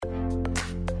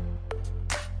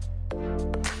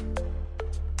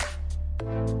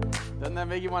Doesn't that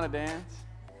make you want to dance?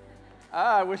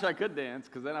 I wish I could dance,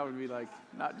 because then I would be like,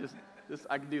 not just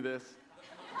I could do this.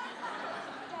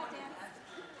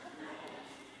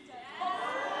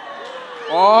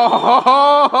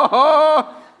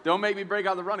 Oh, don't make me break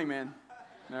out the Running Man.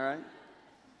 All right.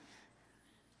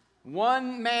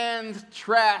 One man's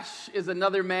trash is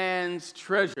another man's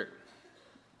treasure.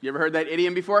 You ever heard that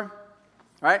idiom before?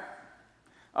 Right?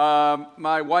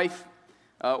 My wife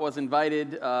was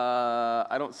invited.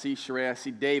 I don't see Sharia, I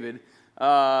see David.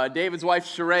 David's wife,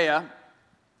 Sharia,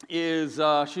 she's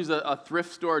a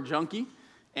thrift store junkie,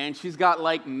 and she's got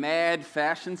like mad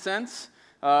fashion sense.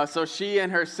 So she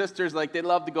and her sisters, like, they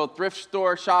love to go thrift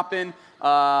store shopping.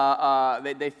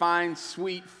 They find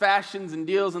sweet fashions and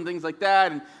deals and things like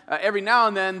that. And every now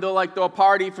and then, they'll like throw a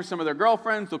party for some of their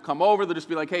girlfriends. They'll come over. They'll just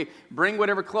be like, hey, bring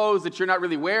whatever clothes that you're not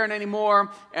really wearing anymore.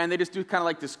 And they just do kind of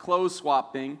like this clothes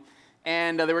swap thing.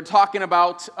 And they were talking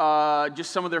about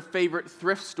just some of their favorite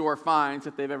thrift store finds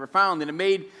that they've ever found. And it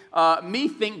made me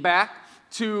think back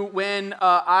to when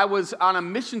I was on a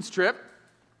missions trip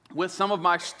with some of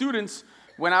my students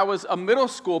when I was a middle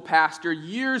school pastor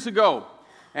years ago.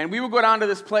 And we would go down to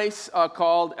this place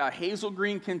called Hazel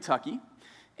Green, Kentucky.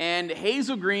 And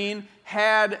Hazel Green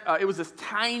had, it was this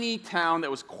tiny town that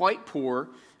was quite poor,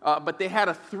 but they had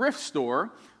a thrift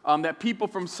store that people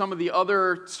from some of the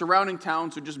other surrounding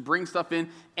towns would just bring stuff in.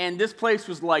 And this place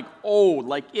was like old,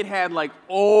 like it had like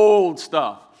old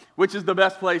stuff, which is the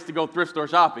best place to go thrift store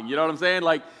shopping. You know what I'm saying?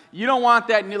 Like, you don't want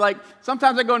that. And you're like,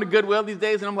 sometimes I go into Goodwill these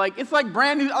days and I'm like, it's like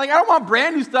brand new. Like, I don't want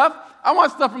brand new stuff. I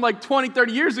want stuff from like 20,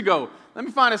 30 years ago. Let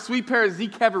me find a sweet pair of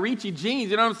Zeke Cavarici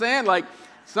jeans. You know what I'm saying? Like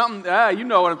something, you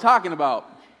know what I'm talking about.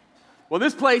 Well,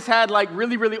 this place had like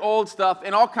really, really old stuff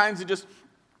and all kinds of just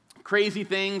crazy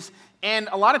things. And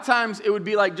a lot of times it would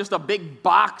be like just a big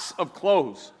box of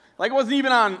clothes. Like it wasn't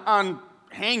even on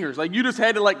hangers. Like you just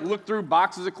had to like look through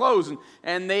boxes of clothes.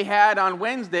 And they had on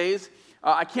Wednesdays,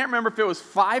 I can't remember if it was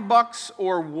 $5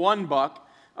 or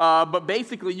 $1, but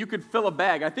basically you could fill a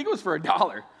bag. I think it was for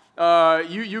 $1.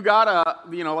 You got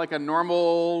like a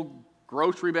normal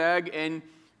grocery bag, and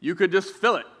you could just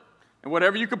fill it. And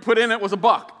whatever you could put in it was $1,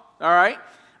 all right?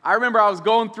 I remember I was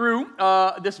going through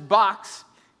this box,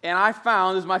 and I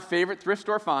found, this is my favorite thrift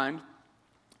store find,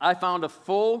 I found a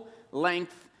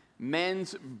full-length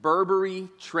men's Burberry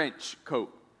trench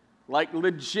coat. Like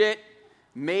legit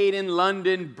made in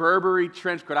London Burberry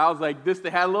trench coat. I was like,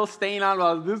 they had a little stain on it.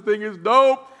 I was like, this thing is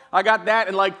dope. I got that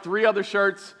and like 3 other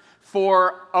shirts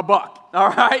for $1, all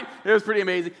right? It was pretty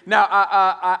amazing. Now,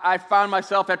 I found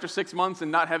myself after 6 months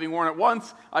and not having worn it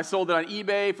once. I sold it on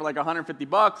eBay for like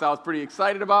 $150. I was pretty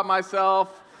excited about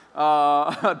myself.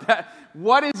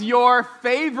 What is your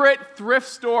favorite thrift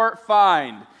store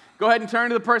find? Go ahead and turn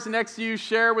to the person next to you.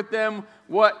 Share with them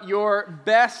what your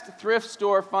best thrift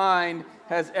store find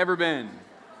has ever been.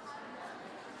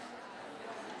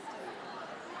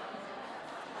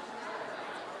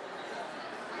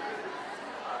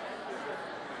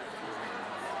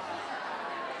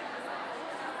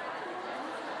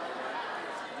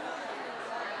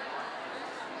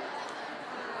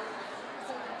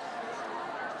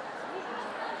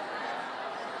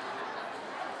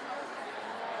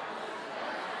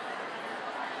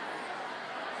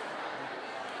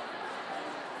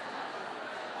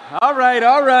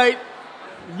 All right.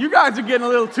 You guys are getting a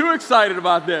little too excited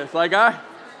about this. Like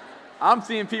I'm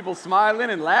seeing people smiling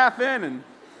and laughing. And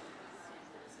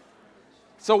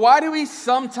so why do we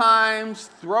sometimes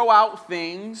throw out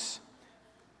things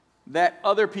that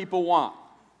other people want?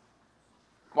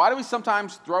 Why do we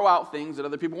sometimes throw out things that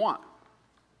other people want?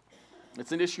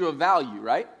 It's an issue of value,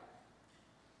 right?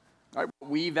 All right,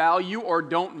 we value or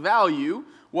don't value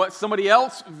what somebody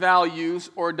else values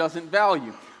or doesn't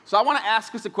value. So I want to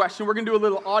ask us a question. We're going to do a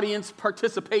little audience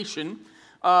participation.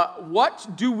 What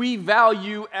do we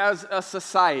value as a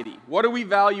society? What do we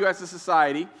value as a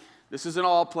society? This is an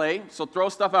all play, so throw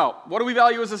stuff out. What do we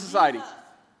value as a society?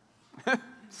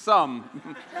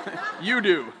 Some. You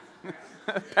do.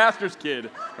 Pastor's kid,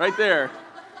 right there.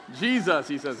 Jesus,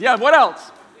 he says. Yeah, what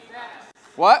else? Status.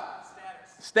 What?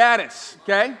 Status,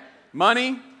 okay.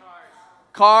 Money.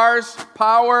 Cars.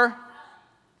 Power.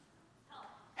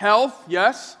 Health,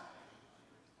 yes.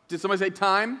 Did somebody say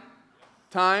time?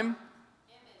 Time.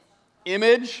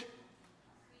 Image.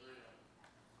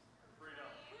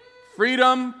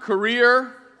 Freedom.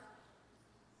 Career.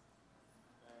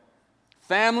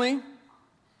 Family. Yeah,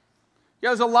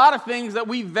 there's a lot of things that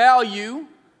we value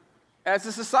as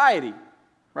a society,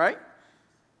 right?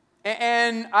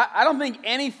 And I don't think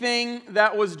anything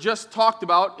that was just talked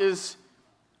about is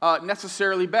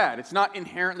necessarily bad. It's not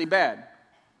inherently bad.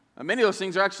 Many of those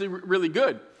things are actually really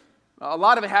good. A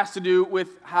lot of it has to do with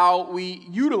how we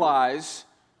utilize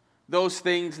those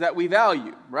things that we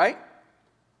value, right?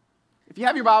 If you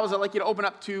have your Bibles, I'd like you to open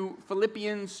up to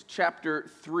Philippians chapter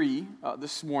 3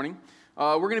 this morning.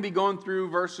 We're going to be going through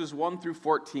verses 1 through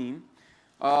 14.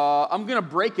 I'm going to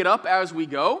break it up as we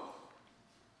go.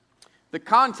 The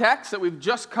context that we've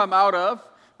just come out of,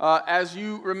 as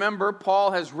you remember,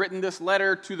 Paul has written this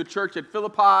letter to the church at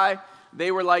Philippi. They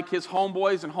were like his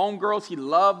homeboys and homegirls. He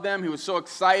loved them. He was so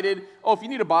excited. Oh, if you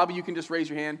need a Bible, you can just raise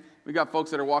your hand. We've got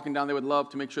folks that are walking down. They would love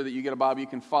to make sure that you get a Bible. You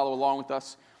can follow along with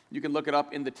us. You can look it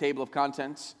up in the table of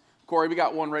contents. Corey, we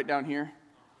got one right down here.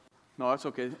 No, that's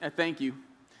okay. Thank you.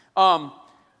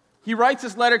 He writes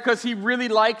this letter because he really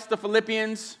likes the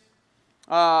Philippians.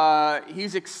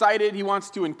 He's excited. He wants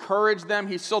to encourage them.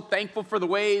 He's so thankful for the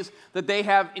ways that they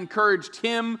have encouraged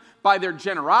him by their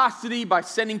generosity, by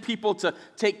sending people to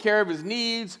take care of his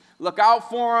needs, look out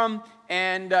for him.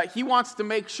 And he wants to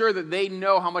make sure that they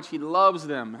know how much he loves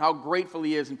them, how grateful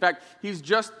he is. In fact, he's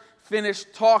just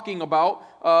finished talking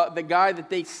about the guy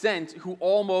that they sent who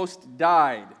almost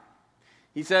died.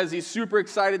 He says he's super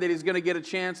excited that he's going to get a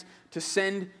chance to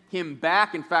send him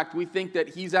back. In fact, we think that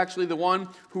he's actually the one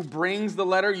who brings the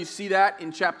letter. You see that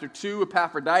in chapter 2,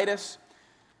 Epaphroditus.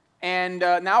 And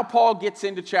now Paul gets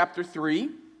into chapter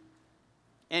 3,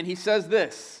 and he says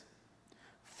this: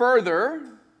 "Further,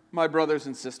 my brothers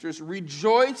and sisters,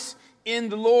 rejoice in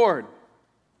the Lord."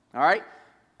 All right?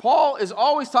 Paul is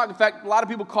always talking, in fact, a lot of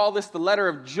people call this the letter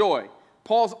of joy.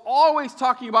 Paul's always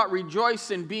talking about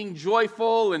rejoicing, being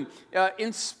joyful, and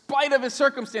in spite of his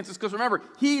circumstances, because remember,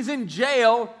 he's in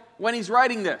jail when he's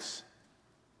writing this.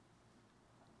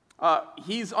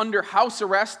 He's under house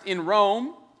arrest in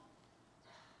Rome.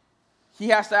 He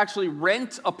has to actually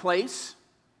rent a place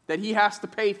that he has to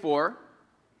pay for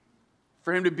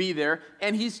him to be there,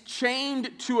 and he's chained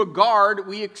to a guard,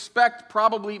 we expect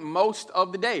probably most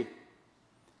of the day.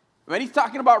 When he's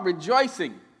talking about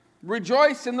rejoicing,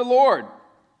 rejoice in the Lord.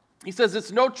 He says,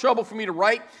 "It's no trouble for me to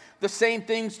write the same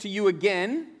things to you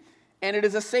again, and it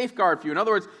is a safeguard for you." In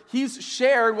other words, he's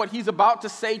shared what he's about to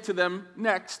say to them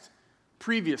next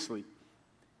previously.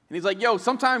 And he's like,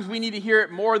 sometimes we need to hear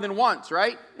it more than once,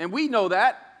 right? And we know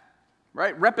that,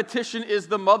 right? Repetition is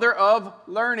the mother of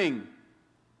learning.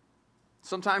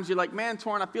 Sometimes you're like, "Man,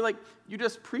 Torrin, I feel like you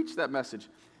just preached that message."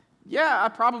 Yeah, I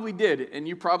probably did, and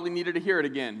you probably needed to hear it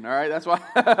again, all right? That's why.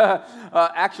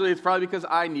 Actually, it's probably because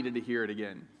I needed to hear it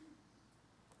again.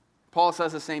 Paul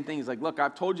says the same thing. He's like, "Look,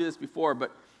 I've told you this before,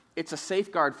 but it's a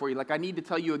safeguard for you. Like, I need to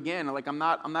tell you again. Like, I'm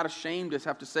not ashamed to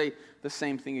have to say the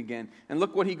same thing again." And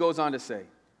look what he goes on to say.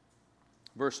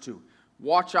 Verse 2,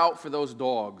 "Watch out for those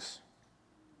dogs,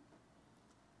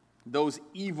 those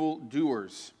evil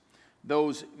doers,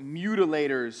 those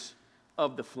mutilators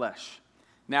of the flesh."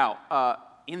 Now,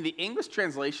 in the English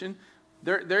translation,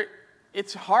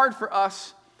 it's hard for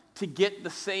us to get the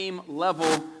same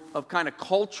level of kind of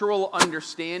cultural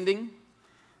understanding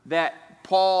that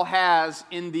Paul has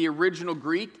in the original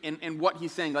Greek and what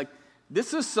he's saying. Like,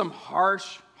 this is some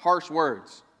harsh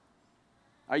words.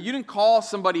 You didn't call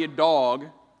somebody a dog,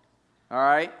 all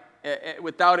right,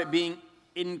 without it being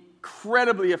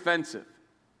incredibly offensive.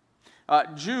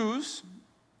 Jews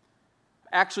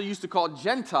actually used to call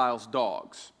Gentiles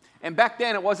dogs. And back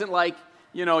then, it wasn't like,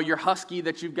 your husky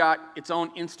that you've got its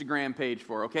own Instagram page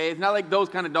for, okay? It's not like those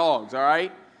kind of dogs, all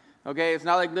right? Okay, it's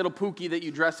not like little Pookie that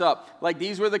you dress up. Like,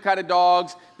 these were the kind of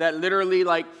dogs that literally,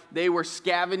 like, they were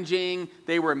scavenging,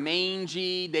 they were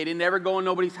mangy, they didn't ever go in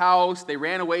nobody's house, they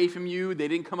ran away from you, they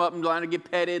didn't come up and try to get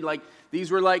petted. Like, these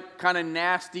were like kind of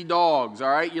nasty dogs, all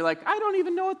right? You're like, "I don't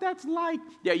even know what that's like."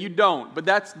 Yeah, you don't. But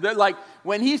like,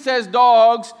 when he says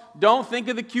dogs, don't think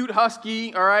of the cute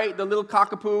husky, all right? The little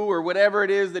cockapoo or whatever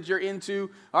it is that you're into,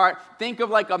 all right? Think of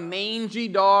like a mangy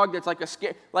dog that's like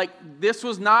this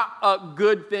was not a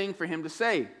good thing for him to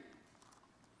say.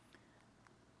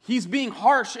 He's being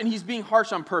harsh, and he's being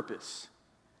harsh on purpose.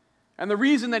 And the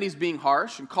reason that he's being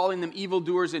harsh and calling them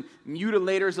evildoers and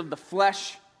mutilators of the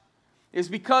flesh is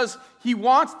because he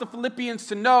wants the Philippians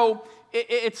to know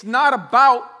it's not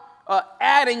about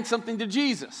adding something to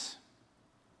Jesus.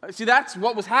 See, that's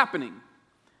what was happening.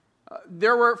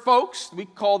 There were folks, we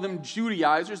call them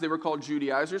Judaizers, they were called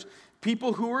Judaizers,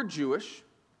 people who were Jewish,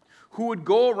 who would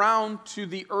go around to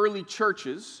the early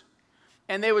churches,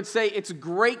 and they would say, "It's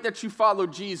great that you follow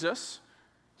Jesus.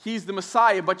 He's the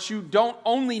Messiah, but you don't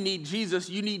only need Jesus,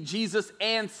 you need Jesus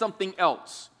and something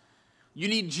else. You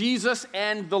need Jesus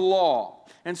and the law."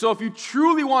 And so if you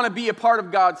truly want to be a part of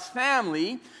God's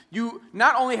family, you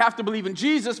not only have to believe in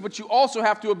Jesus, but you also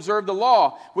have to observe the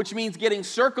law, which means getting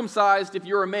circumcised if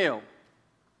you're a male.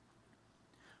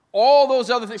 All those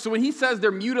other things. So when he says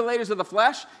they're mutilators of the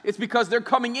flesh, it's because they're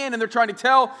coming in and they're trying to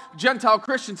tell Gentile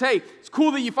Christians, hey, it's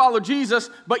cool that you follow Jesus,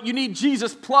 but you need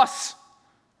Jesus plus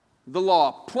the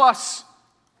law, plus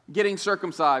getting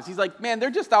circumcised. He's like, man,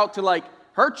 they're just out to like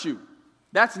hurt you.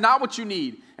 That's not what you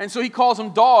need. And so he calls them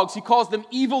dogs. He calls them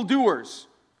evildoers.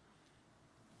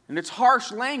 And it's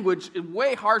harsh language,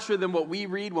 way harsher than what we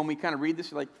read when we kind of read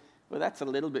this. You're like, well, that's a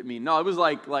little bit mean. No, it was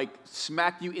like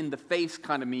smack you in the face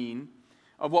kind of mean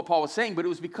of what Paul was saying, but it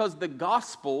was because the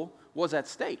gospel was at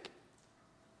stake.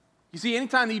 You see,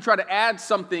 anytime that you try to add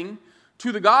something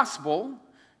to the gospel,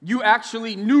 you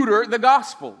actually neuter the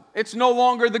gospel. It's no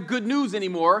longer the good news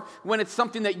anymore when it's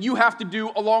something that you have to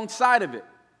do alongside of it.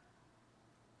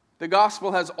 The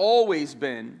gospel has always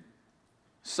been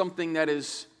something that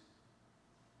is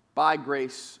by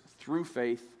grace, through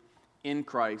faith, in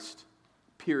Christ,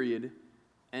 period,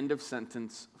 end of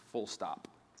sentence, full stop.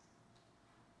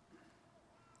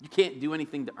 You can't do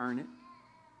anything to earn it.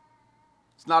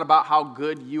 It's not about how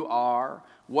good you are,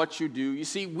 what you do. You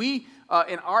see, we,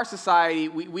 in our society,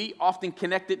 we often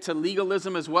connect it to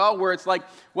legalism as well, where it's like,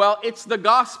 well, it's the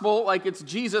gospel, like it's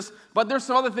Jesus, but there's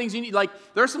some other things you need, like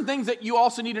there's some things that you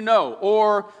also need to know.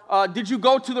 Or did you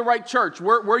go to the right church?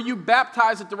 Were you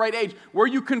baptized at the right age? Were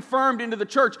you confirmed into the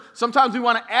church? Sometimes we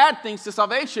want to add things to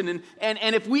salvation.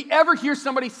 And if we ever hear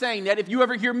somebody saying that, if you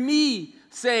ever hear me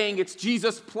saying it's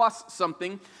Jesus plus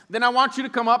something, then I want you to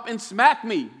come up and smack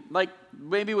me, like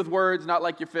maybe with words, not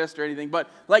like your fist or anything, but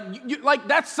like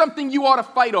that's something you ought to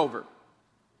fight over.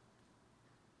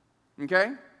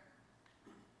 Okay?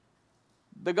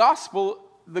 The gospel,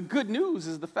 the good news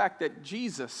is the fact that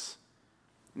Jesus,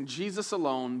 and Jesus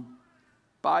alone,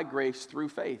 by grace through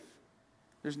faith,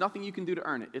 there's nothing you can do to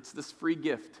earn it. It's this free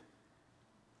gift.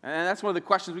 And that's one of the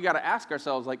questions we got to ask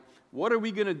ourselves, like, what are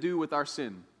we going to do with our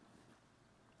sin?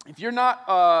 If you're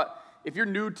not, if you're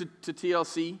new to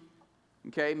TLC,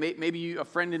 okay, maybe a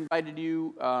friend invited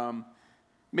you,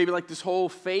 maybe like this whole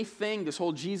faith thing, this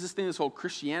whole Jesus thing, this whole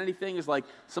Christianity thing is like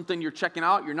something you're checking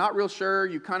out. You're not real sure.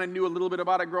 You kind of knew a little bit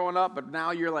about it growing up, but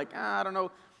now you're like, I don't know.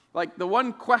 Like the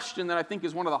one question that I think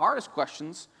is one of the hardest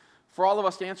questions for all of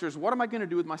us to answer is, what am I going to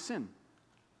do with my sin?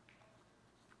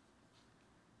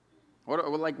 What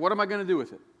am I going to do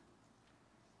with it?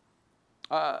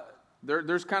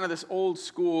 There's kind of this old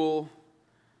school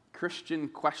Christian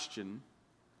question,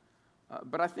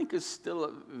 but I think is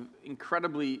still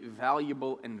incredibly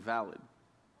valuable and valid.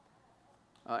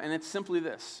 And it's simply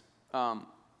this.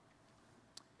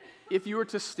 If you were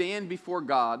to stand before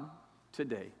God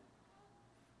today,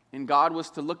 and God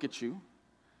was to look at you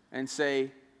and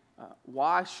say,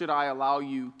 why should I allow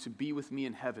you to be with me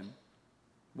in heaven?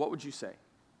 What would you say?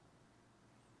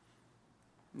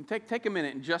 And take a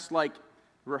minute and just like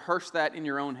rehearse that in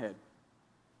your own head.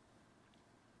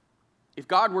 If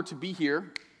God were to be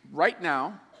here right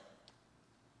now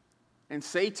and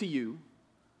say to you,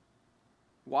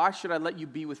 why should I let you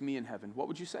be with me in heaven? What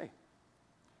would you say?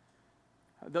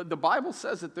 The Bible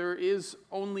says that there is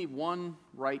only one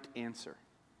right answer.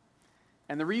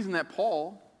 And the reason that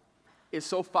Paul is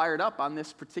so fired up on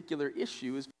this particular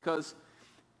issue is because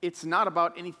it's not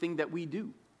about anything that we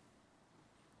do.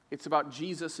 It's about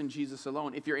Jesus and Jesus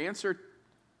alone. If your answer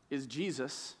is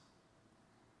Jesus,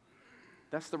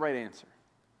 that's the right answer.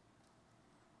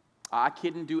 I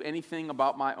couldn't do anything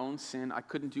about my own sin. I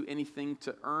couldn't do anything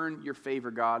to earn your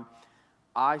favor, God.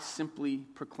 I simply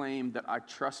proclaim that I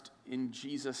trust in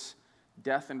Jesus'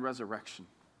 death and resurrection.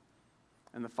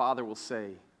 And the Father will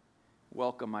say,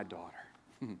 welcome my daughter.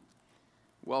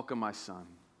 Welcome my son.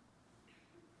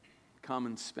 Come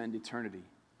and spend eternity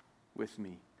with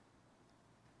me.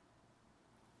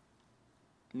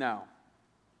 Now,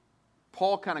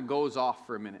 Paul kind of goes off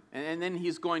for a minute, and then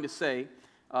he's going to say,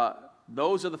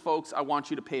 those are the folks I want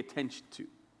you to pay attention to.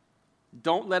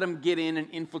 Don't let them get in and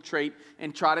infiltrate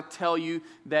and try to tell you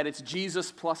that it's Jesus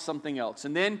plus something else.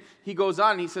 And then he goes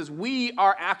on and he says, we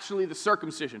are actually the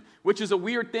circumcision, which is a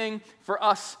weird thing for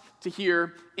us to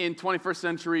hear in 21st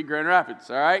century Grand Rapids,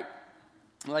 all right?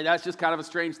 Like, that's just kind of a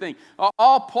strange thing.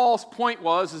 All Paul's point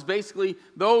is basically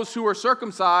those who were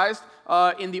circumcised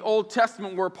in the Old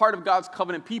Testament were part of God's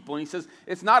covenant people. And he says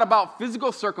it's not about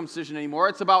physical circumcision anymore.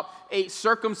 It's about a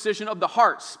circumcision of the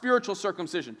heart, spiritual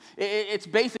circumcision. It's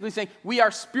basically saying we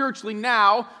are spiritually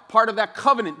now part of that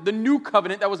covenant, the new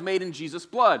covenant that was made in Jesus'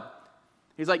 blood.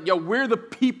 He's like, we're the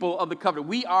people of the covenant.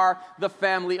 We are the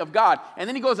family of God. And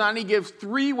then he goes on and he gives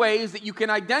 3 ways that you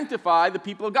can identify the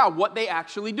people of God, what they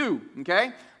actually do,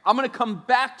 okay? I'm going to come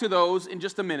back to those in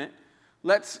just a minute.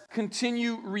 Let's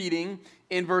continue reading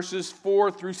in verses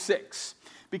 4 through 6.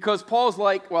 Because Paul's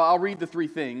like, well, I'll read the 3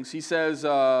 things. He says,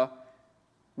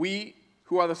 we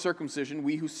who are the circumcision,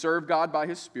 we who serve God by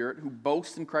his Spirit, who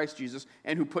boast in Christ Jesus,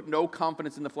 and who put no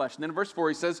confidence in the flesh. And then in verse 4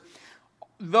 he says,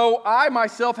 though I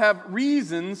myself have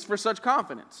reasons for such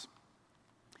confidence.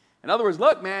 In other words,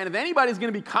 look, man, if anybody's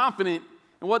going to be confident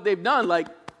in what they've done, like,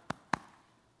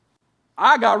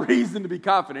 I got reason to be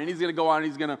confident. He's going to go on and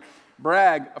he's going to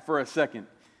brag for a second.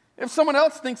 If someone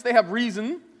else thinks they have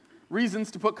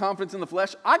reasons to put confidence in the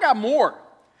flesh, I got more.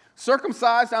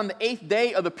 Circumcised on the 8th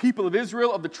day of the people of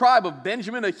Israel, of the tribe of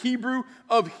Benjamin, a Hebrew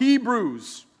of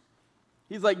Hebrews.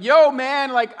 He's like, yo,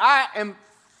 man, like, I am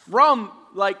from,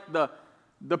 like,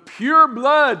 the pure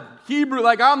blood Hebrew.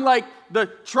 Like, I'm like the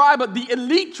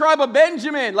elite tribe of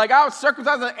Benjamin. Like, I was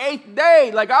circumcised on the 8th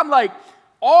day. Like, I'm like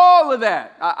all of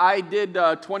that. I did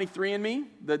 23andMe,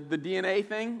 the DNA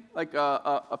thing, like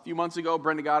a few months ago.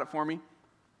 Brenda got it for me.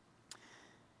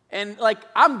 And, like,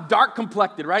 I'm dark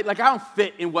complected, right? Like, I don't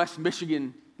fit in West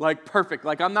Michigan, like, perfect.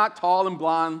 Like, I'm not tall and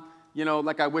blonde, you know,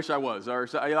 like I wish I was. Or,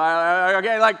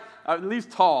 okay, like, at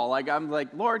least tall. Like, I'm like,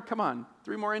 Lord, come on,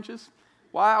 3 more inches?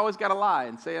 Why I always got to lie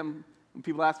and say when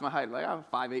people ask my height, like, I'm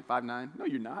 5'8", 5'9". No,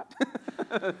 you're not.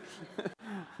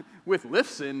 With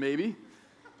lifts in, maybe.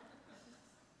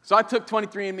 So I took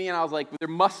 23andMe, and I was like, there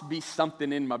must be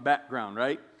something in my background,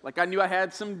 right? Like, I knew I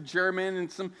had some German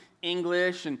and some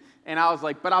English, and I was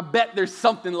like, but I'll bet there's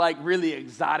something, like, really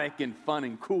exotic and fun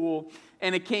and cool.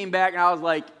 And it came back, and I was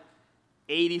like,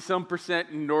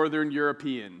 80-some% Northern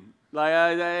European. Like,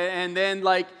 and then,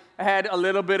 like, I had a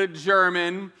little bit of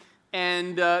German,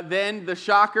 and then the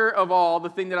shocker of all, the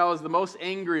thing that I was the most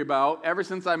angry about, ever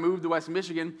since I moved to West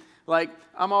Michigan, like,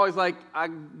 I'm always like,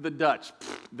 the Dutch.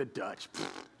 The Dutch.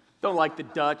 Don't like the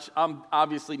Dutch. I'm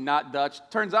obviously not Dutch.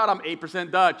 Turns out I'm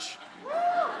 8% Dutch.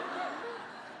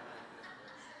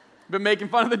 Been making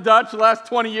fun of the Dutch the last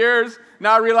 20 years.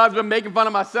 Now I realize I've been making fun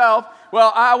of myself.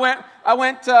 Well, I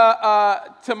went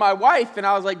to my wife, and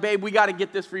I was like, babe, we got to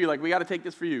get this for you. Like, we got to take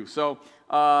this for you. So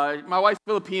my wife's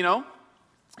Filipino,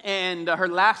 and her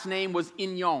last name was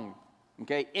Inyong.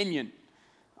 Okay, Inyon.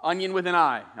 Onion with an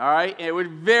I, all right? And it was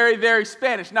very, very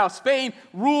Spanish. Now, Spain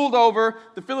ruled over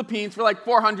the Philippines for like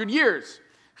 400 years.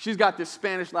 She's got this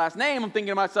Spanish last name. I'm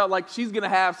thinking to myself, like, she's going to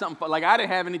have something fun. Like, I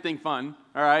didn't have anything fun,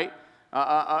 all right?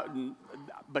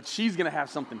 But she's going to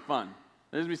have something fun.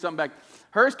 There's going to be something back.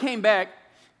 Hers came back.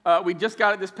 We just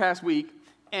got it this past week,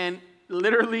 and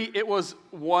literally it was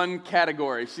one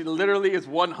category. She literally is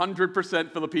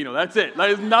 100% Filipino. That's it.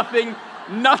 There's nothing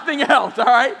else, all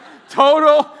right?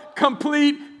 Total,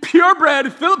 complete,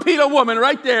 purebred Filipino woman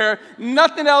right there.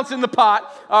 Nothing else in the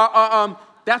pot.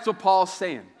 That's what Paul's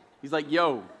saying. He's like,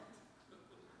 yo,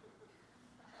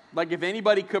 like, if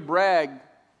anybody could brag,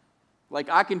 like,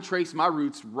 I can trace my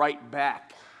roots right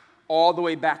back, all the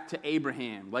way back to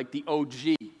Abraham, like the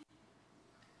OG.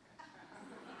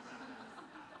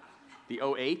 The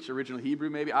OH, original Hebrew,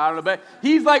 maybe? I don't know, but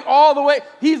he's like all the way.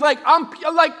 He's like, I'm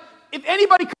like, if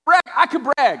anybody could brag, I could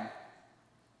brag.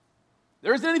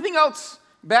 There isn't anything else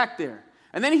back there.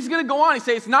 And then he's going to go on and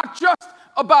say, it's not just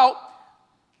about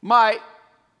my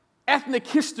ethnic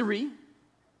history.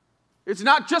 It's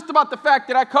not just about the fact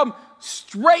that I come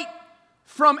straight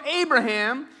from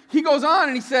Abraham. He goes on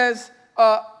and he says,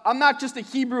 I'm not just a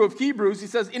Hebrew of Hebrews. He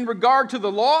says, in regard to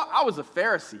the law, I was a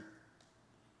Pharisee.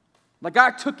 Like,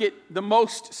 I took it the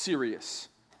most serious.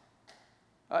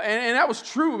 And that was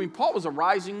true. I mean, Paul was a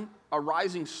rising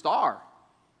star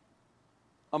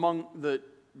among the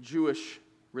Jewish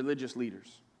religious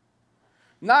leaders.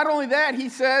 Not only that, he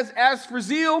says, as for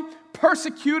zeal,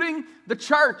 persecuting the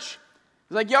church.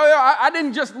 He's like, I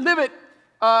didn't just live it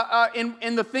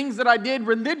in the things that I did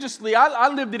religiously. I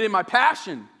lived it in my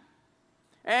passion.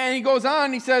 And he goes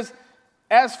on, he says,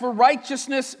 as for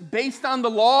righteousness based on the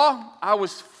law, I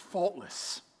was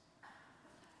faultless.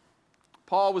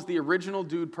 Paul was the original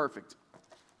dude perfect.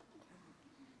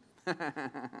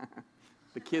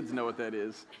 The kids know what that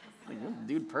is. Like,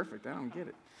 dude perfect, I don't get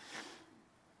it.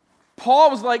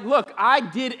 Paul was like, look, I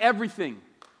did everything.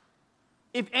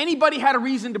 If anybody had a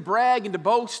reason to brag and to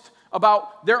boast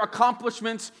about their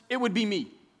accomplishments, it would be me.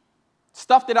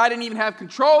 Stuff that I didn't even have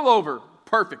control over,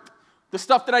 perfect. The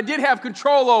stuff that I did have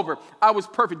control over, I was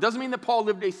perfect. Doesn't mean that Paul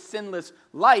lived a sinless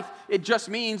life. It just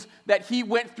means that he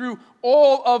went through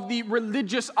all of the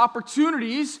religious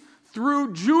opportunities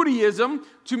through Judaism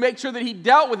to make sure that he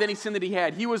dealt with any sin that he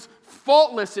had. He was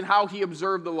faultless in how he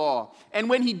observed the law. And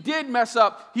when he did mess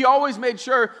up, he always made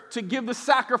sure to give the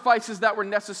sacrifices that were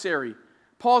necessary.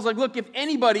 Paul's like, look, if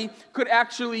anybody could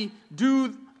actually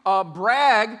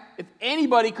brag, if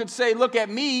anybody could say, look at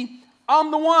me, I'm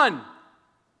the one.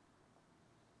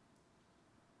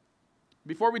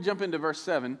 Before we jump into verse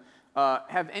 7,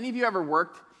 have any of you ever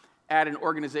worked at an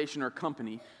organization or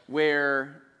company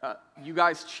where you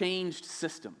guys changed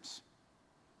systems?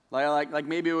 Like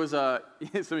maybe it was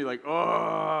somebody like,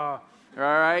 oh, all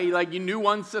right, like you knew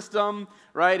one system,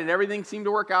 right, and everything seemed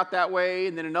to work out that way,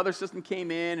 and then another system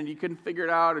came in, and you couldn't figure it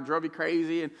out, it drove you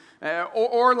crazy, and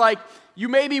or like you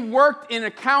maybe worked in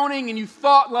accounting, and you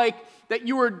thought like that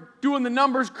you were doing the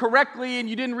numbers correctly, and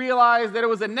you didn't realize that it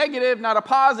was a negative, not a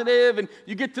positive, and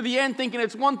you get to the end thinking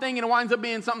it's one thing, and it winds up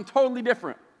being something totally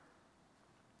different.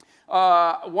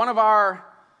 One of our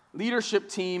leadership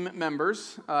team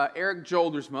members, Eric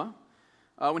Joldersma,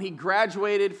 when he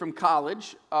graduated from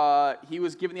college, he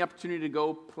was given the opportunity to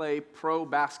go play pro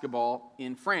basketball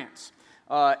in France.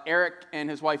 Eric and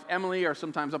his wife Emily are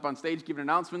sometimes up on stage giving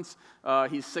announcements.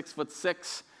 He's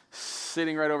 6'6",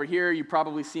 sitting right over here. You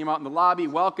probably see him out in the lobby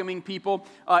welcoming people.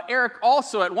 Eric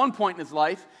also, at one point in his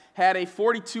life, had a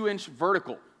 42-inch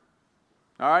vertical.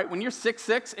 All right, when you're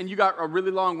 6'6" and you got a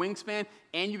really long wingspan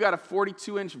and you got a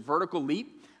 42-inch vertical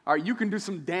leap, all right, you can do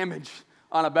some damage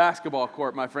on a basketball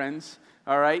court, my friends.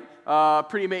 All right,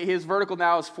 pretty amazing. His vertical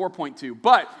now is 4.2,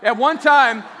 but at one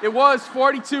time it was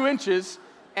 42 inches,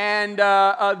 and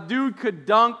a dude could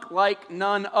dunk like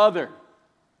none other.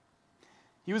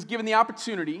 He was given the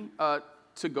opportunity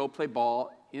to go play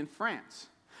ball in France.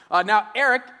 Now,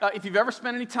 Eric, if you've ever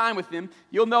spent any time with him,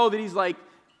 you'll know that he's like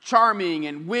charming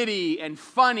and witty and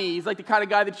funny. He's like the kind of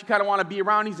guy that you kind of want to be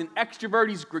around. He's an extrovert.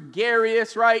 He's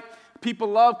gregarious, right? People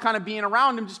love kind of being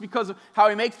around him just because of how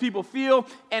he makes people feel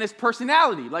and his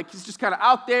personality. Like he's just kind of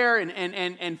out there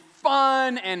and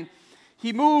fun. And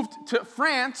he moved to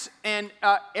France, and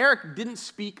Eric didn't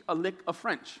speak a lick of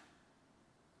French.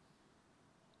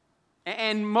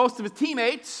 And most of his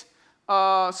teammates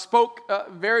spoke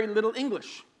very little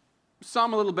English.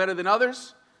 Some a little better than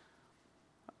others.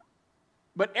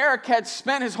 But Eric had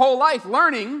spent his whole life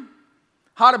learning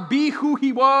how to be who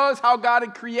he was, how God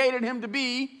had created him to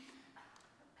be,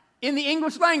 in the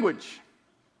English language.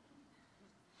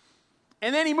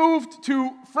 And then he moved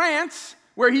to France,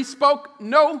 where he spoke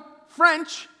no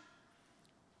French,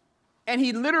 and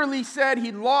he literally said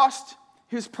he lost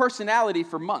his personality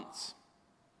for months.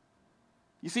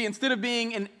 You see, instead of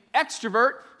being an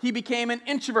extrovert, he became an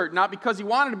introvert, not because he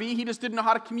wanted to be, he just didn't know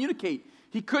how to communicate.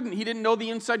 He couldn't. He didn't know the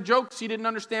inside jokes. He didn't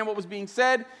understand what was being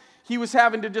said. He was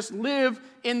having to just live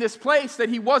in this place that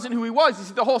he wasn't who he was. You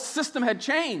see, the whole system had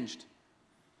changed.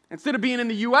 Instead of being in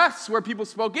the U.S. where people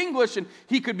spoke English and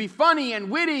he could be funny and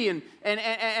witty and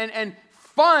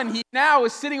fun, he now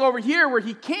is sitting over here where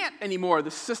he can't anymore.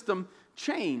 The system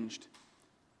changed.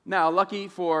 Now, lucky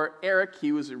for Eric,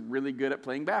 he was really good at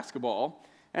playing basketball.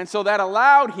 And so that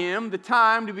allowed him the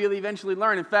time to really eventually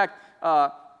learn. In fact,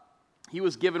 he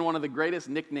was given one of the greatest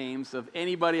nicknames of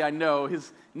anybody I know.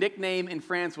 His nickname in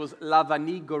France was La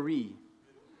Vanille Gorille,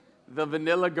 the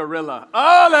vanilla gorilla.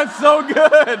 Oh, that's so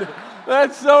good.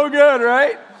 That's so good,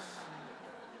 right?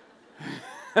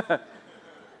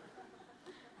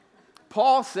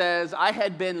 Paul says, I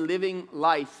had been living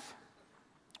life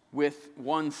with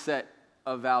one set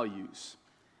of values.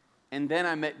 And then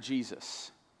I met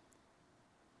Jesus.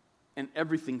 And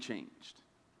everything changed.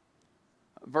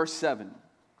 Verse 7.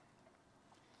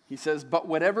 He says, but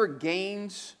whatever were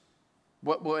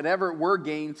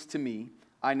gains to me,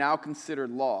 I now consider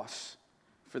loss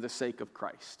for the sake of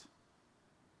Christ.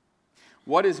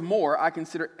 What is more, I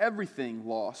consider everything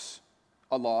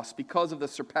a loss because of the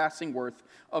surpassing worth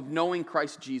of knowing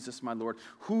Christ Jesus my Lord,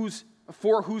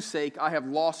 for whose sake I have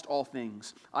lost all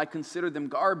things. I consider them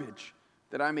garbage,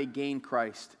 that I may gain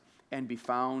Christ and be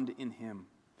found in him.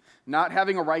 Not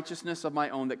having a righteousness of my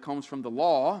own that comes from the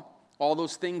law, all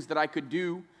those things that I could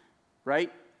do,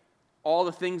 right? All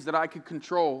the things that I could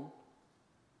control.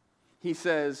 He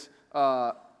says,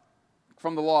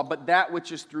 from the law, but that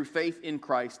which is through faith in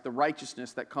Christ, the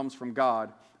righteousness that comes from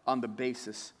God on the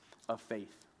basis of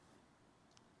faith.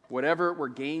 Whatever were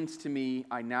gains to me,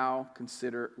 I now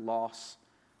consider loss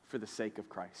for the sake of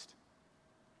Christ.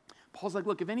 Paul's like,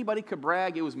 look, if anybody could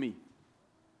brag, it was me.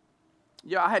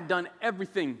 Yeah, I had done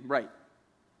everything right.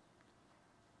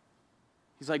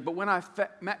 He's like, but when I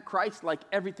met Christ, like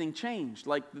everything changed.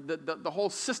 Like the whole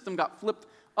system got flipped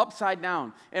upside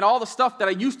down. And all the stuff that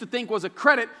I used to think was a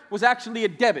credit was actually a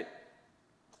debit.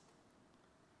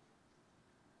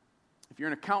 If you're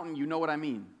an accountant, you know what I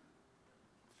mean.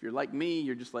 If you're like me,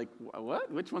 you're just like,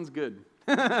 what? Which one's good?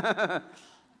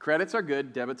 Credits are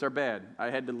good, debits are bad. I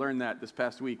had to learn that this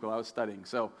past week while I was studying.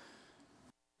 So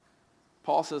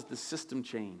Paul says the system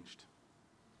changed.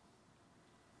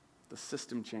 The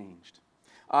system changed.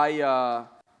 I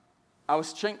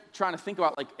was trying to think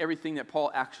about like everything that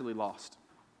Paul actually lost.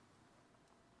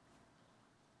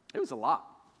 It was a lot.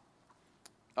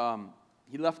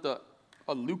 He left a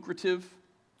lucrative,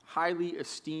 highly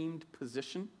esteemed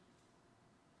position,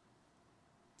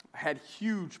 had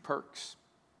huge perks.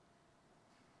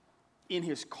 In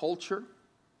his culture,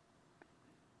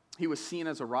 he was seen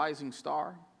as a rising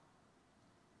star.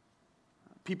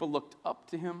 People looked up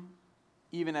to him,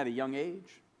 even at a young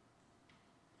age.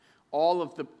 All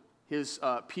of his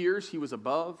peers he was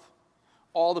above.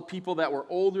 All the people that were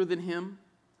older than him,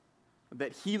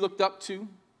 that he looked up to,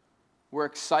 were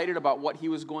excited about what he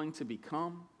was going to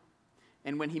become.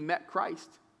 And when he met Christ,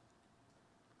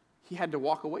 he had to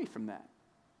walk away from that.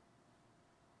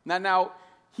 Now,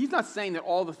 he's not saying that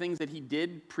all the things that he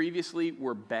did previously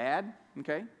were bad,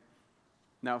 okay?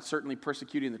 Now, certainly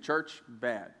persecuting the church,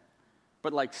 bad.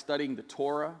 But like studying the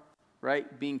Torah,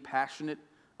 right? Being passionate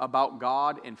about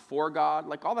God and for God,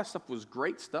 like all that stuff was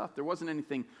great stuff. There wasn't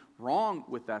anything wrong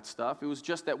with that stuff. It was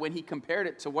just that when he compared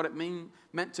it to what it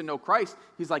meant to know Christ,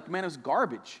 he's like, man, it was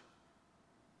garbage.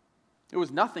 It was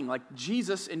nothing, like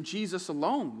Jesus and Jesus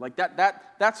alone. Like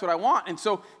that's what I want. And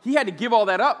so he had to give all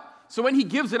that up. So when he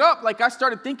gives it up, like I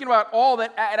started thinking about all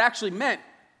that it actually meant.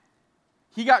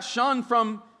 He got shunned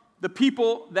from the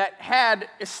people that had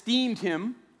esteemed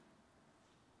him.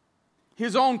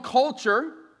 His own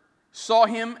culture saw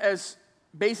him as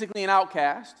basically an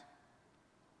outcast.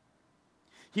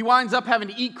 He winds up having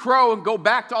to eat crow and go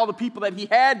back to all the people that he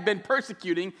had been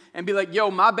persecuting and be like,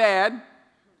 yo, my bad.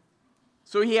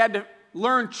 So he had to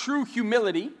learn true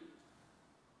humility.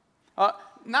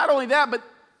 Not only that, but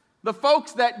the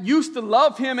folks that used to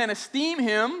love him and esteem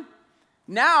him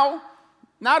now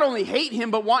not only hate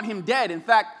him but want him dead. In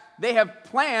fact, they have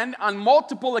planned on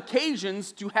multiple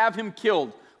occasions to have him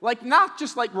killed. Like, not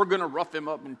just like we're going to rough him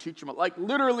up and teach him, like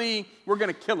literally we're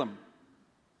going to kill him.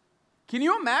 Can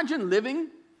you imagine living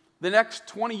the next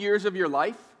 20 years of your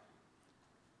life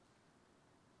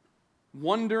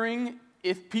wondering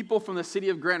if people from the city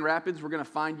of Grand Rapids were going to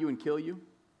find you and kill you?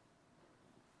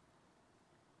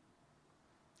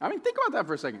 I mean, think about that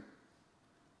for a second.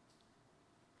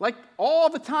 Like, all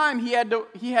the time he had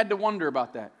to wonder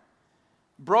about that.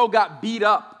 Bro got beat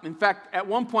up. In fact, at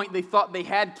one point they thought they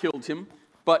had killed him,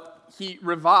 but he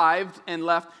revived and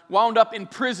left, wound up in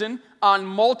prison on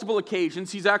multiple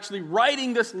occasions. He's actually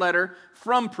writing this letter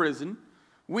from prison.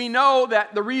 We know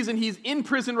that the reason he's in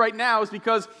prison right now is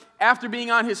because after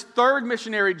being on his third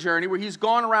missionary journey, where he's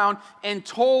gone around and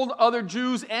told other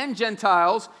Jews and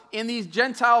Gentiles in these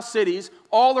Gentile cities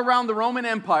all around the Roman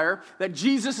Empire that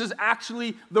Jesus is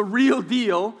actually the real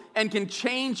deal and can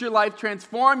change your life,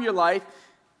 transform your life,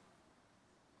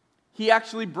 he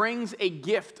actually brings a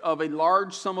gift of a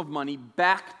large sum of money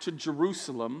back to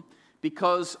Jerusalem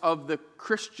because of the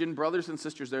Christian brothers and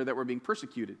sisters there that were being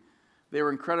persecuted. They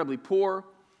were incredibly poor.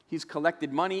 He's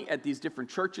collected money at these different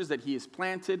churches that he has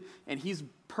planted, and he's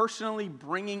personally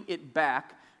bringing it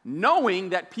back, knowing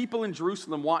that people in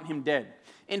Jerusalem want him dead.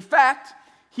 In fact,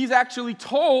 he's actually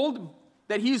told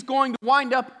that he's going to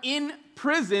wind up in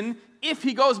prison if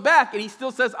he goes back, and he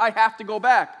still says, I have to go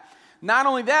back. Not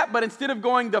only that, but instead of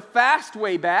going the fast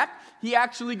way back, he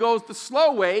actually goes the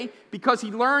slow way because he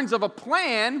learns of a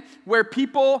plan where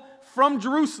people from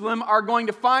Jerusalem are going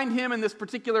to find him in this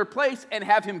particular place and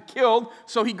have him killed,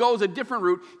 so he goes a different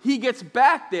route. He gets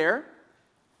back there.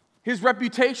 His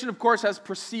reputation, of course, has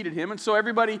preceded him, and so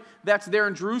everybody that's there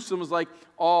in Jerusalem is like,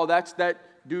 oh, that's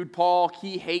that dude Paul,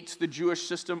 he hates the Jewish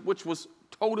system, which was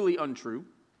totally untrue.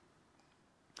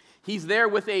 He's there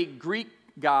with a Greek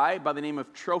guy by the name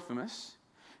of Trophimus.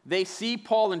 They see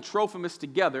Paul and Trophimus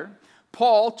together.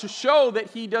 Paul, to show that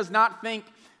he does not think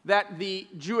that the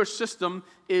Jewish system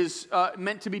is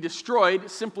meant to be destroyed,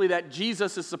 simply that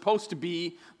Jesus is supposed to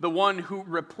be the one who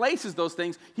replaces those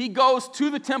things, he goes to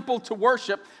the temple to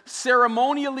worship,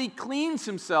 ceremonially cleans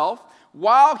himself.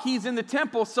 While he's in the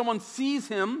temple, someone sees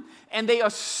him, and they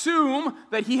assume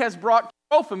that he has brought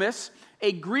Trophimus,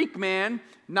 a Greek man,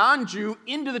 non-Jew,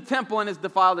 into the temple and has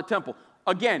defiled the temple.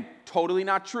 Again, totally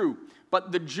not true.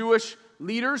 But the Jewish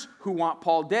leaders who want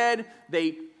Paul dead,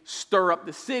 they stir up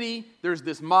the city. There's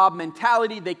this mob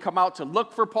mentality. They come out to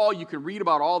look for Paul. You can read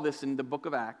about all this in the book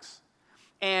of Acts.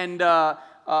 And the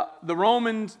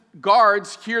Roman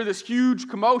guards hear this huge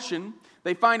commotion.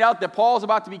 They find out that Paul's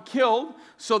about to be killed,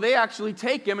 so they actually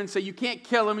take him and say, you can't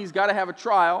kill him. He's got to have a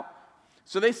trial.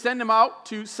 So they send him out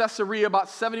to Caesarea, about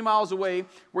 70 miles away,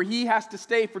 where he has to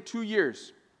stay for 2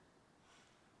 years.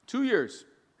 2 years.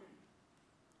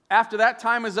 After that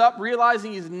time is up,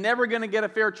 realizing he's never going to get a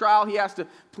fair trial, he has to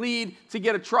plead to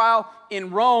get a trial in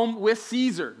Rome with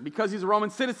Caesar. Because he's a Roman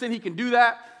citizen, he can do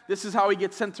that. This is how he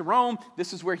gets sent to Rome.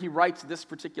 This is where he writes this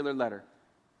particular letter.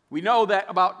 We know that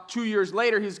about 2 years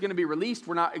later, he's going to be released.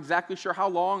 We're not exactly sure how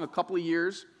long, a couple of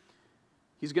years.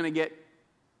 He's going to get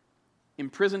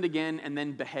imprisoned again and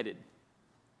then beheaded.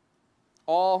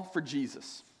 All for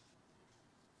Jesus.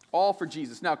 All for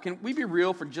Jesus. Now, can we be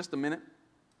real for just a minute?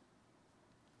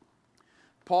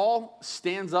 Paul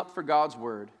stands up for God's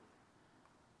word,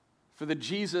 for the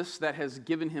Jesus that has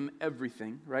given him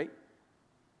everything, right?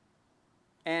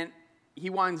 And he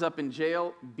winds up in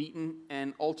jail, beaten,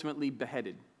 and ultimately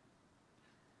beheaded.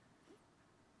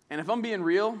 And if I'm being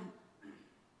real,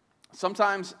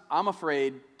 sometimes I'm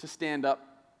afraid to stand up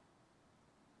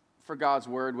for God's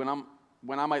word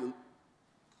when I might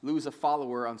lose a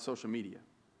follower on social media.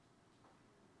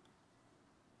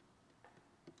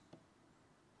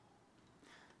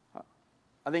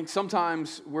 I think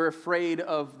sometimes we're afraid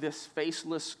of this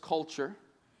faceless culture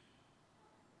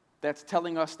that's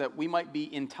telling us that we might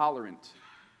be intolerant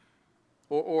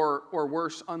or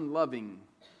worse, unloving,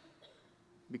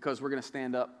 because we're going to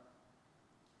stand up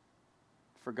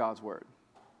for God's word.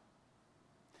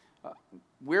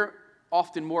 We're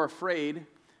often more afraid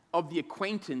of the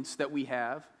acquaintance that we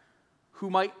have who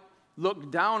might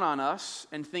look down on us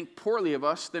and think poorly of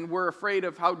us than we're afraid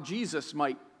of how Jesus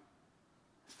might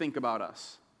think about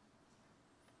us.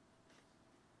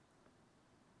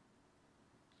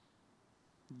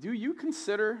 Do you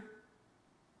consider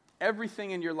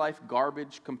everything in your life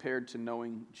garbage compared to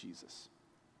knowing Jesus?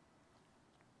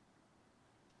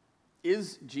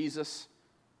 Is Jesus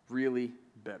really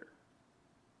better?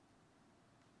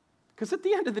 Because at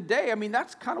the end of the day, I mean,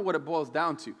 that's kind of what it boils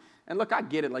down to. And look, I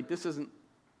get it. Like, this isn't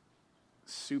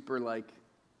super, like,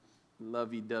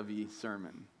 lovey-dovey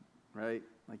sermon, right?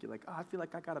 Like, you're like, oh, I feel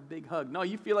like I got a big hug. No,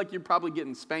 you feel like you're probably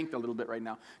getting spanked a little bit right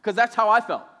now. Because that's how I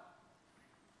felt.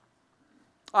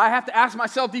 I have to ask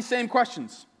myself these same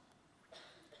questions.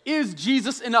 Is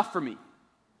Jesus enough for me?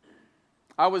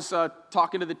 I was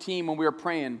talking to the team when we were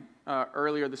praying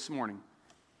earlier this morning.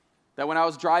 That when I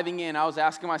was driving in, I was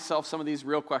asking myself some of these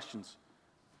real questions.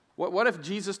 What if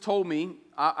Jesus told me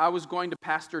I was going to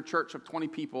pastor a church of 20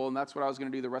 people and that's what I was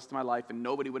going to do the rest of my life and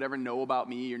nobody would ever know about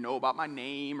me or know about my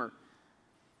name? Or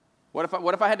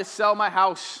what if I had to sell my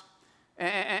house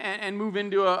and move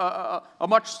into a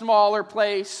much smaller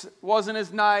place, wasn't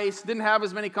as nice, didn't have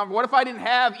as many comforts? What if I didn't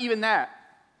have even that?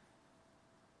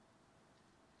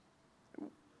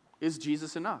 Is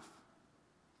Jesus enough?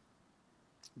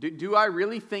 Do I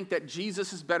really think that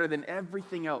Jesus is better than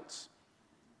everything else?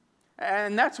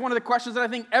 And that's one of the questions that I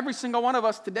think every single one of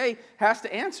us today has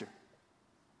to answer.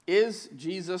 Is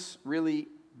Jesus really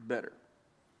better?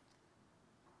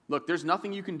 Look, there's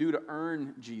nothing you can do to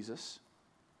earn Jesus.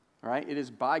 All right? It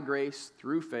is by grace,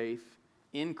 through faith,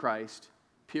 in Christ,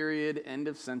 period, end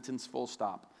of sentence, full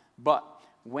stop. But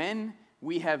when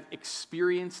we have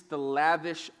experienced the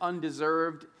lavish,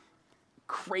 undeserved,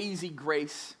 crazy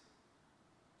grace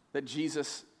that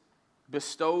Jesus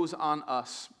bestows on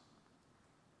us,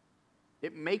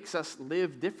 it makes us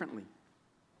live differently.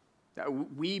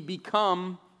 We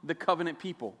become the covenant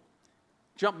people.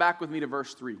 Jump back with me to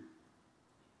verse 3.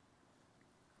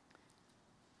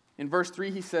 In verse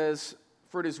 3 he says,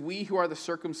 "For it is we who are the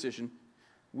circumcision,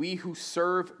 we who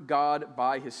serve God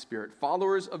by his Spirit."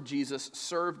 Followers of Jesus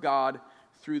serve God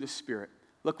through the Spirit.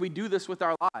 Look, we do this with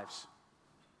our lives.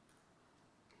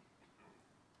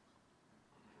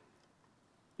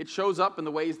 It shows up in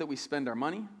the ways that we spend our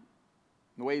money, in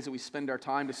the ways that we spend our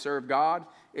time to serve God.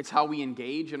 It's how we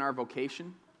engage in our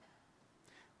vocation.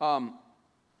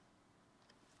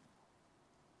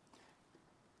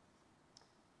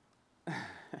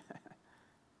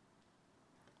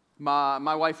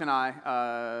 My wife and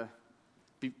I,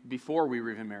 before we were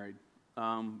even married,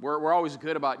 we're always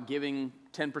good about giving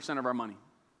 10% of our money.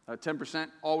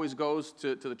 10% always goes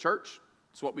to the church.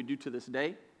 It's what we do to this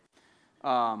day.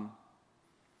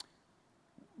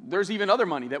 There's even other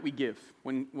money that we give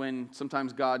when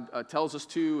sometimes God tells us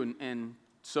to, and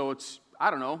so it's, I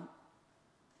don't know,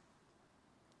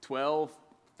 12,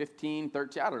 15,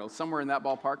 13, I don't know, somewhere in that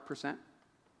ballpark percent.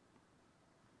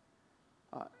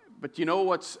 But you know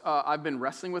what's I've been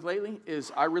wrestling with lately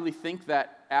is I really think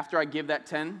that after I give that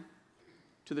 10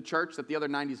 to the church, that the other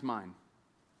 90 is mine.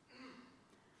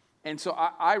 And so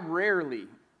I rarely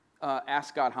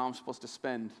ask God how I'm supposed to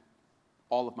spend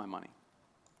all of my money.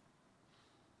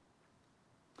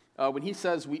 When he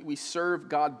says we serve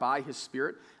God by his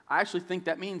Spirit, I actually think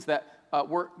that means that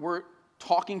we're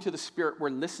talking to the Spirit, we're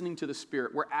listening to the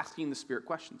Spirit, we're asking the Spirit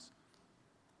questions.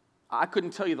 I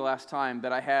couldn't tell you the last time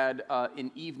that I had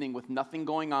an evening with nothing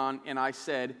going on, and I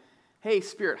said, "Hey,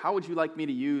 Spirit, how would you like me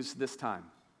to use this time?"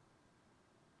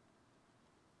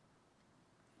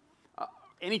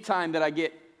 Anytime that I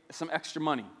get some extra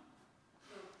money,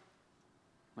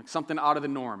 like something out of the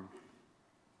norm.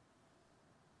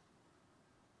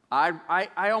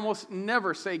 I almost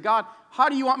never say, God, how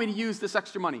do you want me to use this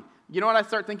extra money? You know what I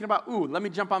start thinking about? Ooh, let me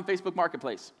jump on Facebook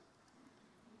Marketplace.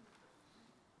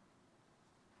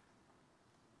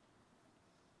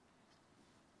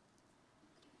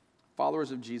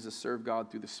 Followers of Jesus serve God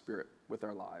through the Spirit with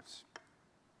our lives.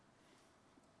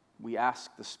 We ask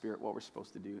the Spirit what we're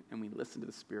supposed to do, and we listen to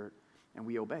the Spirit, and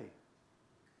we obey.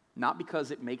 Not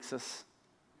because it makes us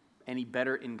any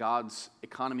better in God's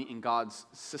economy, in God's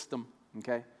system,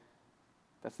 okay?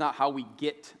 That's not how we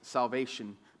get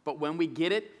salvation. But when we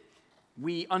get it,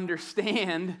 we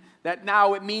understand that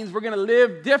now it means we're going to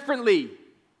live differently.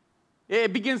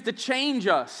 It begins to change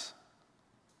us.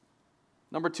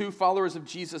 Number 2, followers of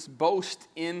Jesus boast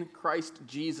in Christ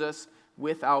Jesus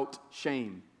without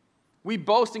shame. We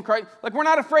boast in Christ. Like, we're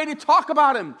not afraid to talk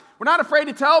about him. We're not afraid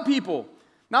to tell people.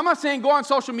 Now, I'm not saying go on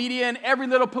social media and every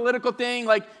little political thing,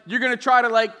 like, you're going to try to,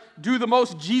 like, do the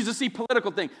most Jesus-y political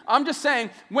thing. I'm just saying,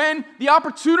 when the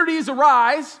opportunities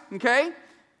arise, okay,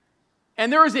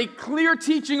 and there is a clear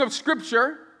teaching of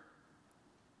Scripture,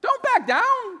 don't back down.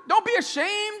 Don't be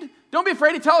ashamed. Don't be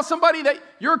afraid to tell somebody that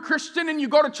you're a Christian and you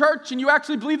go to church and you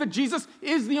actually believe that Jesus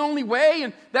is the only way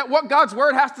and that what God's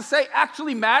Word has to say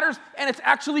actually matters and it's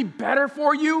actually better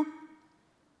for you.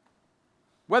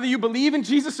 Whether you believe in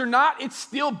Jesus or not, it's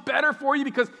still better for you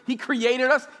because he created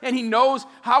us and he knows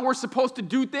how we're supposed to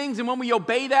do things. And when we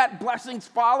obey that, blessings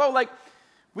follow. Like,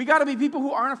 we got to be people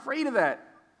who aren't afraid of that.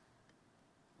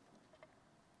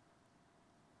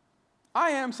 I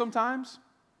am sometimes.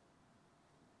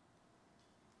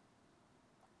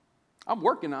 I'm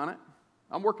working on it.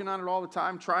 I'm working on it all the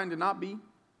time, trying to not be.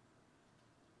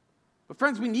 But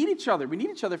friends, we need each other. We need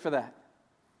each other for that.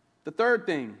 The third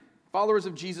thing, followers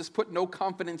of Jesus put no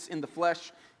confidence in the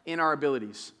flesh, in our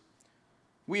abilities.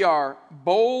 We are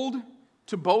bold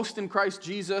to boast in Christ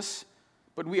Jesus,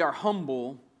 but we are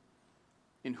humble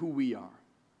in who we are.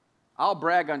 I'll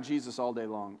brag on Jesus all day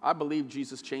long. I believe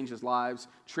Jesus changes lives,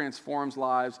 transforms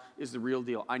lives, is the real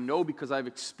deal. I know because I've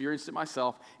experienced it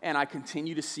myself, and I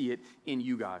continue to see it in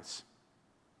you guys.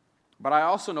 But I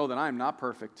also know that I am not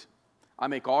perfect. I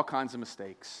make all kinds of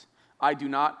mistakes. I do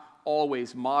not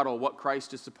always model what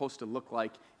Christ is supposed to look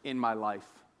like in my life.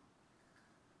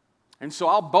 And so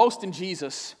I'll boast in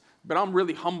Jesus, but I'm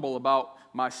really humble about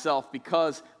myself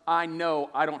because I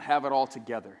know I don't have it all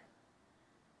together.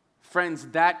 Friends,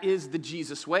 that is the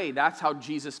Jesus way. That's how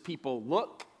Jesus people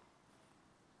look.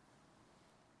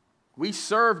 We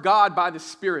serve God by the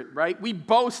Spirit, right? We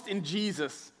boast in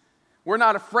Jesus. We're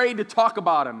not afraid to talk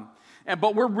about him.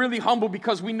 But we're really humble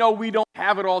because we know we don't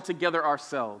have it all together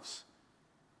ourselves.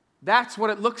 That's what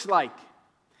it looks like.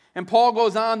 And Paul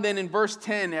goes on then in verse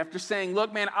 10 after saying,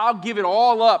 look, man, I'll give it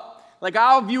all up. Like,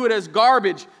 I'll view it as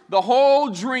garbage. The whole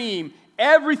dream,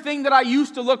 everything that I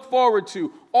used to look forward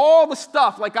to, all the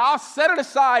stuff, like, I'll set it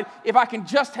aside if I can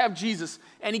just have Jesus.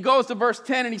 And he goes to verse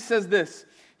 10 and he says this.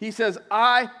 He says,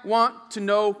 I want to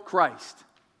know Christ.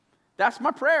 That's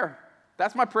my prayer.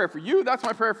 That's my prayer for you. That's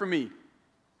my prayer for me.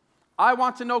 I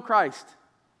want to know Christ.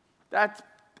 That's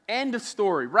end of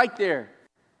story right there.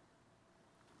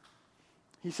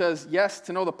 He says, yes,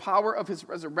 to know the power of his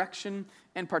resurrection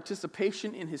and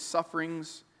participation in his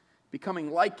sufferings,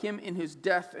 becoming like him in his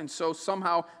death, and so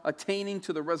somehow attaining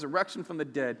to the resurrection from the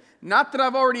dead. Not that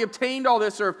I've already obtained all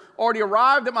this or already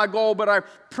arrived at my goal, but I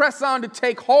press on to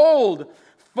take hold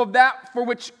of that for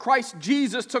which Christ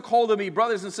Jesus took hold of me.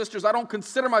 Brothers and sisters, I don't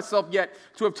consider myself yet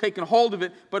to have taken hold of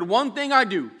it, but one thing I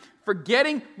do,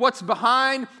 forgetting what's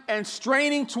behind and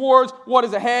straining towards what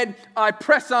is ahead, I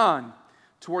press on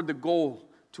toward the goal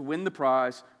to win the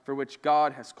prize for which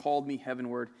God has called me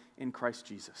heavenward in Christ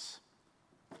Jesus.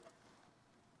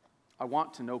 I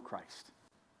want to know Christ.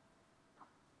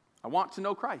 I want to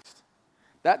know Christ.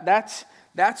 That's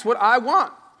what I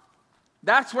want.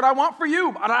 That's what I want for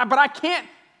you. But I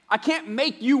can't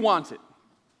make you want it.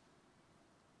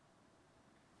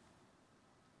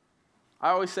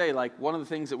 I always say, like, one of the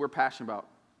things that we're passionate about,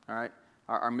 all right,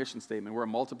 our mission statement, we're a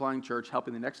multiplying church,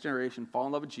 helping the next generation fall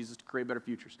in love with Jesus to create better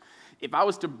futures. If I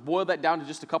was to boil that down to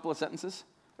just a couple of sentences,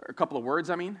 or a couple of words,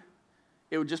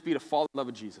 it would just be to fall in love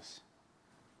with Jesus.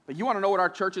 But you want to know what our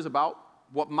church is about?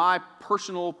 What my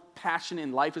personal passion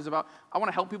in life is about? I want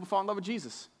to help people fall in love with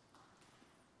Jesus.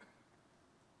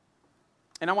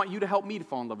 And I want you to help me to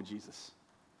fall in love with Jesus.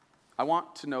 I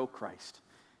want to know Christ.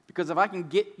 Because if I can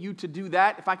get you to do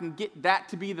that, if I can get that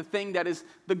to be the thing that is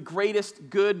the greatest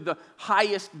good, the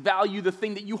highest value, the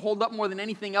thing that you hold up more than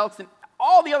anything else, then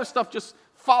all the other stuff just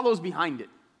follows behind it.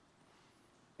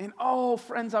 And oh,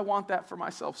 friends, I want that for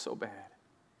myself so bad.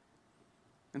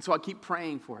 And so I keep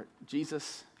praying for it.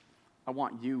 Jesus, I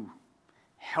want you.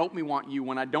 Help me want you.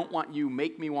 When I don't want you,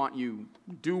 make me want you.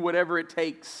 Do whatever it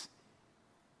takes.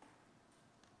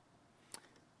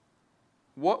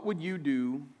 What would you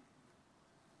do?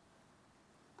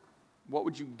 What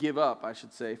would you give up, I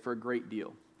should say, for a great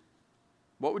deal?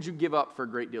 What would you give up for a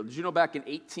great deal? Did you know back in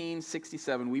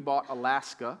 1867, we bought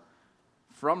Alaska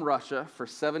from Russia for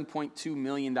 $7.2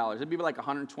 million. It'd be like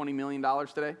 $120 million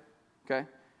today, okay?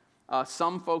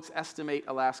 Some folks estimate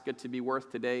Alaska to be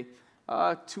worth today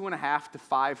 $2.5 to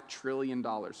 $5 trillion.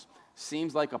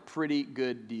 Seems like a pretty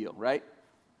good deal, right?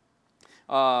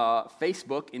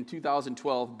 Facebook in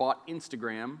 2012 bought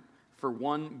Instagram for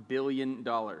 $1 billion.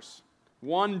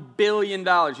 $1 billion. You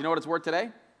know what it's worth today?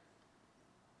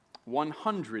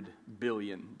 $100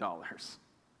 billion.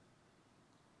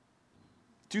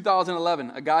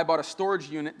 2011, a guy bought a storage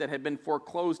unit that had been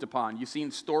foreclosed upon. You've seen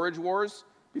Storage Wars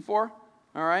before?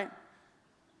 All right?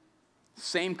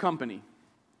 Same company.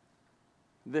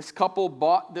 This couple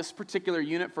bought this particular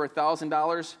unit for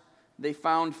 $1,000. They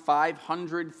found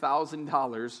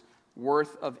 $500,000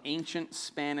 worth of ancient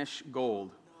Spanish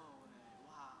gold.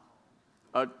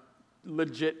 A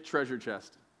legit treasure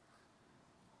chest.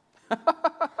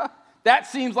 That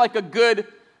seems like a good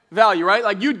value, right?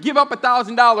 Like you'd give up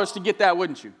 $1,000 to get that,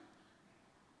 wouldn't you?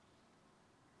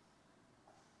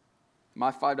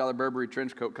 My $5 Burberry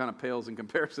trench coat kind of pales in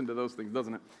comparison to those things,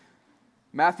 doesn't it?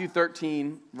 Matthew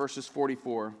 13, verses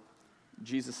 44,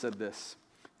 Jesus said this: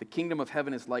 "The kingdom of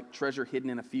heaven is like treasure hidden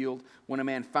in a field. When a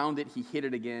man found it, he hid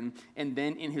it again, and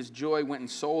then in his joy went and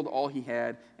sold all he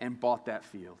had and bought that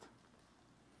field."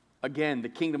 Again, the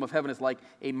kingdom of heaven is like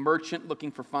a merchant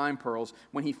looking for fine pearls.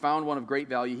 When he found one of great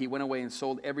value, he went away and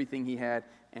sold everything he had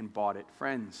and bought it.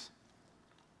 Friends,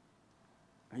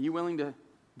 are you willing to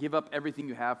give up everything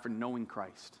you have for knowing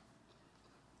Christ?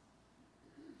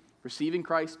 Receiving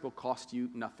Christ will cost you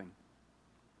nothing.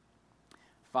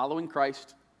 Following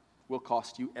Christ will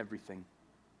cost you everything.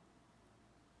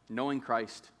 Knowing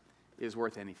Christ is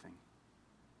worth anything.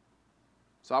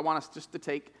 So I want us just to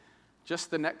take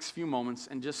just the next few moments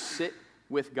and just sit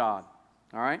with God,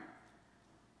 all right?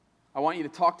 I want you to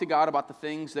talk to God about the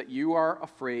things that you are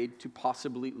afraid to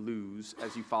possibly lose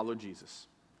as you follow Jesus.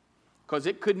 Because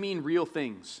it could mean real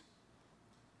things.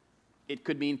 It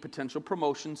could mean potential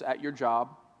promotions at your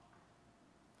job.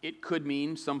 It could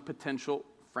mean some potential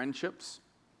friendships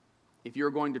if you're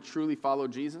going to truly follow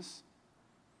Jesus.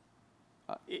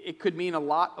 It could mean a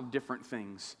lot of different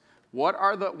things. What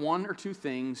are the one or two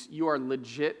things you are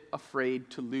legit afraid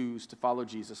to lose to follow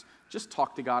Jesus? Just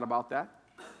talk to God about that.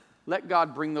 Let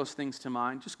God bring those things to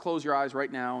mind. Just close your eyes right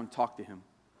now and talk to Him.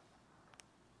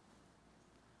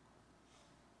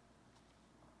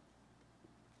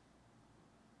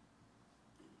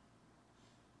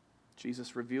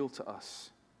 Jesus, reveal to us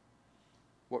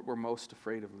what we're most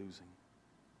afraid of losing.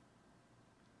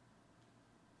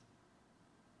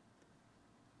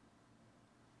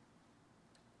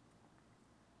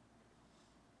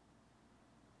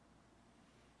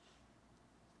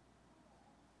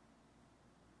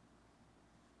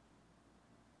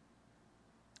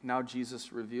 Now,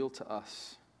 Jesus, reveal to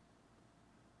us,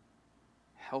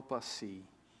 help us see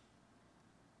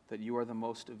that you are the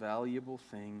most valuable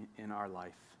thing in our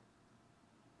life.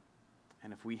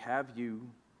 And if we have you,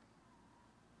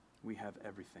 we have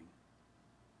everything.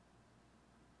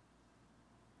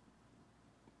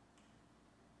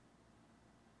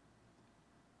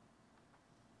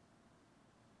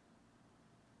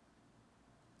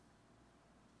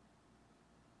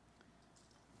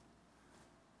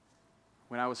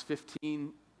 When I was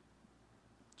 15,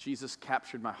 Jesus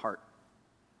captured my heart.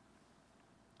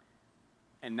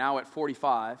 And now at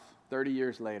 45, 30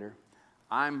 years later,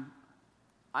 I'm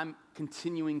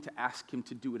continuing to ask Him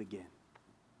to do it again.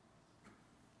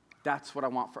 That's what I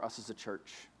want for us as a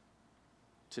church,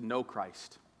 to know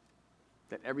Christ,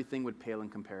 that everything would pale in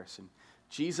comparison.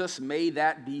 Jesus, may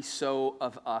that be so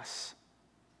of us.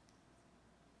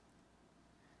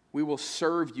 We will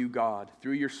serve you, God,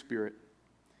 through your Spirit.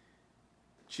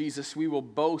 Jesus, we will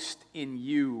boast in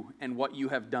you and what you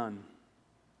have done.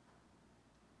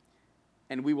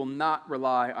 And we will not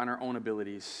rely on our own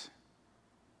abilities.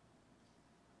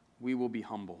 We will be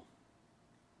humble.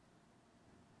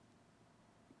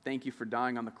 Thank you for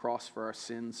dying on the cross for our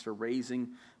sins, for raising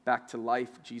back to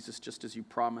life, Jesus, just as you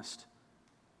promised.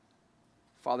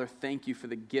 Father, thank you for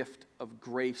the gift of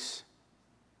grace.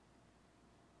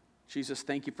 Jesus,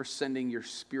 thank you for sending your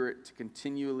Spirit to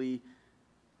continually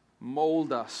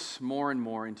mold us more and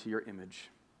more into your image.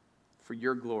 For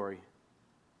your glory,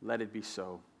 let it be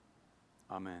so.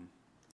 Amen.